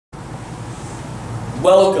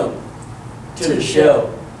Welcome to the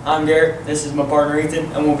show. I'm Garrett, this is my partner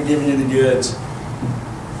Ethan, and we'll be giving you the goods.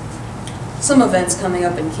 Some events coming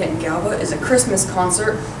up in Canton-Galva is a Christmas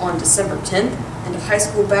concert on December 10th and a high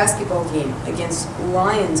school basketball game against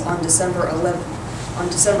Lions on December 11th. On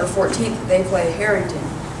December 14th, they play Harrington.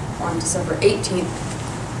 On December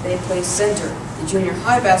 18th, they play Center. The junior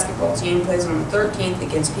high basketball team plays on the 13th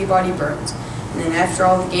against Peabody Burns. And then after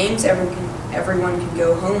all the games, everyone can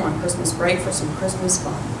go home on Christmas break for some Christmas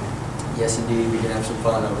fun. Yes, indeed, we can have some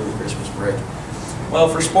fun over the Christmas break. Well,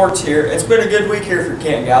 for sports here, it's been a good week here for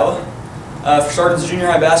Canton-Galva. For starters, the junior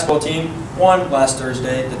high basketball team won last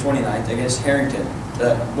Thursday, the 29th, against Harrington.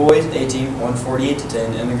 The boys A team won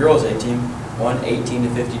 48-10, and the girls A team won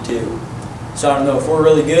 18-52. So I don't know if we're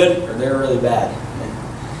really good or they're really bad.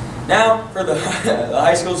 Now for the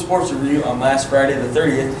high school sports review on last Friday, the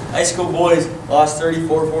 30th. High school boys lost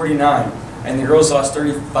 34-49, and the girls lost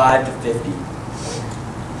 35-50.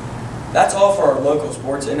 That's all for our local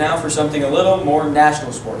sports, and now for something a little more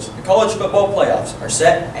national sports. The college football playoffs are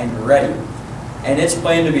set and ready, and it's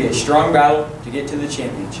planned to be a strong battle to get to the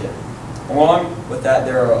championship. Along with that,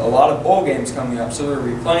 there are a lot of bowl games coming up, so there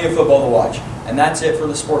will be plenty of football to watch. And that's it for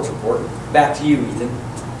the sports report. Back to you, Ethan.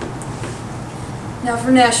 Now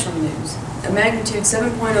for national news. A magnitude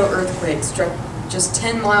 7.0 earthquake struck just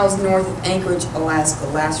 10 miles north of Anchorage, Alaska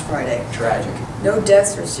last Friday. Tragic. No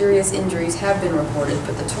deaths or serious injuries have been reported,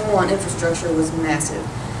 but the toll on infrastructure was massive.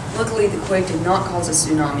 Luckily, the quake did not cause a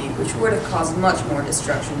tsunami, which would have caused much more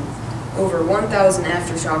destruction. Over 1,000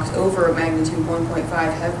 aftershocks over a magnitude 1.5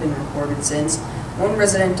 have been reported since. One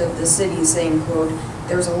resident of the city saying, quote,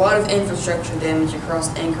 "There's a lot of infrastructure damage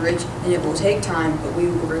across Anchorage, and it will take time, but we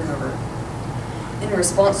will recover." In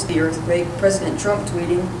response to the earthquake, President Trump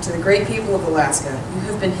tweeting, "To the great people of Alaska, you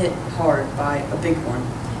have been hit hard by a big one.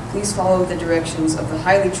 Please follow the directions of the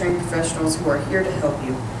highly trained professionals who are here to help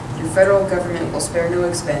you. Your federal government will spare no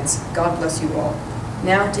expense. God bless you all."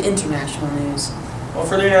 Now to international news. Well,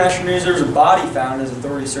 for the international news, there was a body found as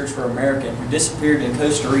authorities search for an American who disappeared in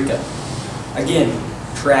Costa Rica. Again,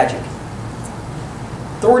 tragic.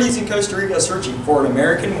 Authorities in Costa Rica are searching for an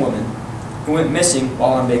American woman who went missing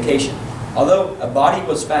while on vacation. Although a body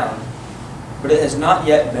was found, but it has not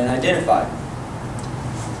yet been identified.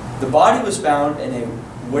 The body was found in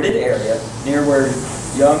a wooded area near where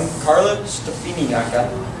young Carla Stefaniaka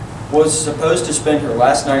was supposed to spend her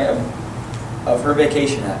last night of her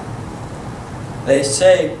vacation at. They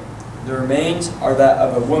say the remains are that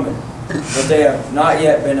of a woman, but they have not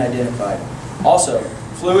yet been identified. Also,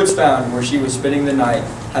 fluids found where she was spending the night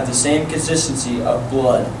have the same consistency of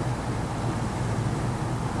blood.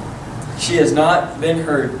 She has not been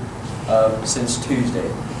heard of since Tuesday.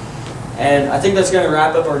 And I think that's going to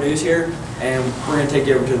wrap up our news here, and we're going to take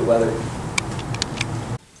you over to the weather.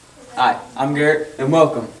 Hi, I'm Garrett, and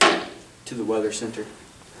welcome to the Weather Center.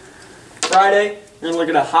 Friday, we're going to look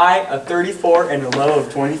at a high of 34 and a low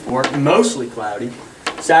of 24, mostly cloudy.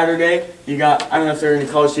 Saturday, I don't know if there are any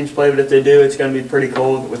college teams play, but if they do, it's going to be pretty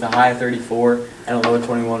cold with a high of 34 and a low of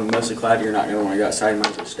 21, mostly cloudy. You're not going to want to go outside, you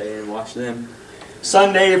might as well stay in and watch them.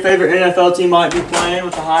 Sunday, your favorite NFL team might be playing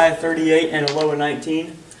with a high of 38 and a low of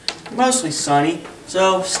 19. Mostly sunny,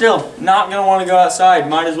 so still not going to want to go outside.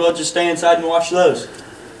 Might as well just stay inside and watch those.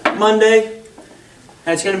 Monday,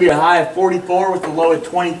 it's going to be a high of 44 with a low of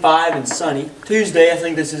 25 and sunny. Tuesday, I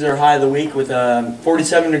think this is our high of the week with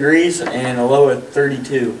 47 degrees and a low of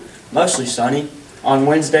 32. Mostly sunny. On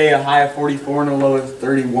Wednesday, a high of 44 and a low of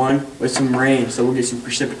 31 with some rain, so we'll get some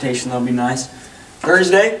precipitation. That'll be nice.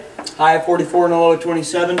 Thursday, high of 44 and a low of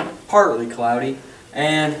 27, partly cloudy.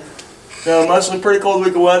 And so mostly pretty cold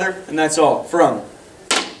week of weather, and that's all from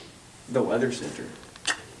the Weather Center.